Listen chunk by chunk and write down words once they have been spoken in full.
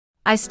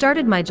I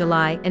started my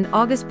July and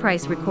August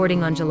price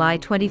recording on July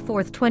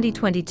 24,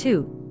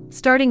 2022,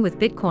 starting with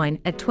Bitcoin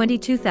at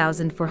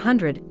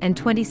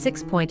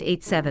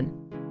 22,426.87.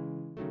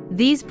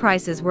 These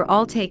prices were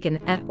all taken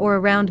at or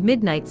around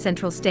midnight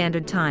Central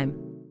Standard Time.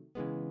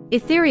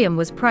 Ethereum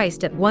was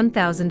priced at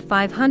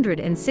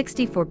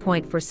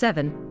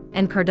 1,564.47,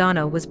 and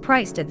Cardano was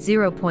priced at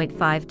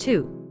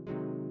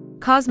 0.52.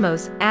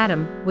 Cosmos,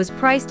 Atom, was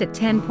priced at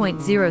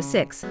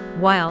 10.06,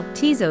 while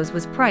Tezos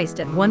was priced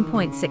at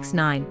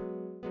 1.69.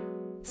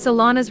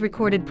 Solana's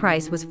recorded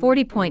price was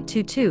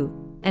 40.22,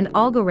 and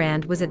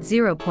Algorand was at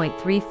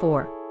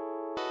 0.34.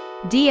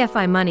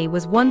 DFI Money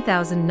was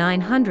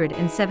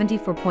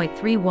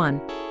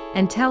 1,974.31,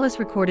 and Telus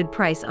recorded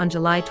price on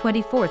July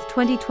 24,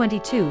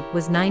 2022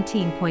 was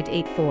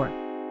 19.84.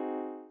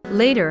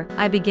 Later,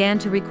 I began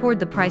to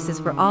record the prices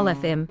for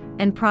AllFM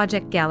and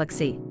Project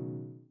Galaxy.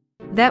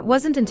 That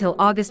wasn't until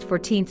August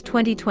 14,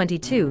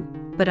 2022,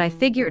 but I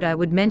figured I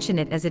would mention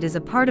it as it is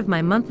a part of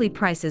my monthly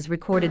prices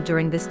recorded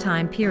during this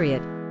time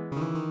period.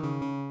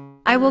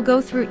 I will go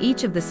through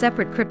each of the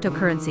separate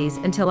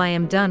cryptocurrencies until I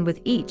am done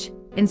with each,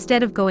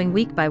 instead of going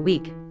week by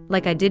week,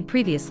 like I did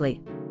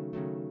previously.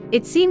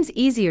 It seems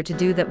easier to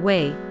do that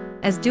way,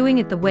 as doing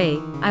it the way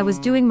I was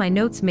doing my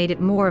notes made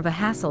it more of a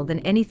hassle than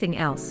anything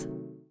else.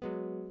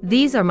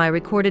 These are my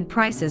recorded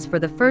prices for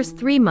the first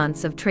 3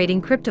 months of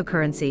trading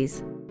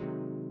cryptocurrencies.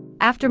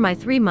 After my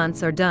 3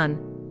 months are done,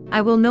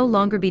 I will no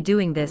longer be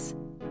doing this.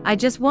 I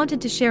just wanted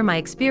to share my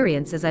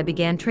experience as I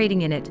began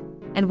trading in it,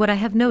 and what I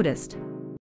have noticed.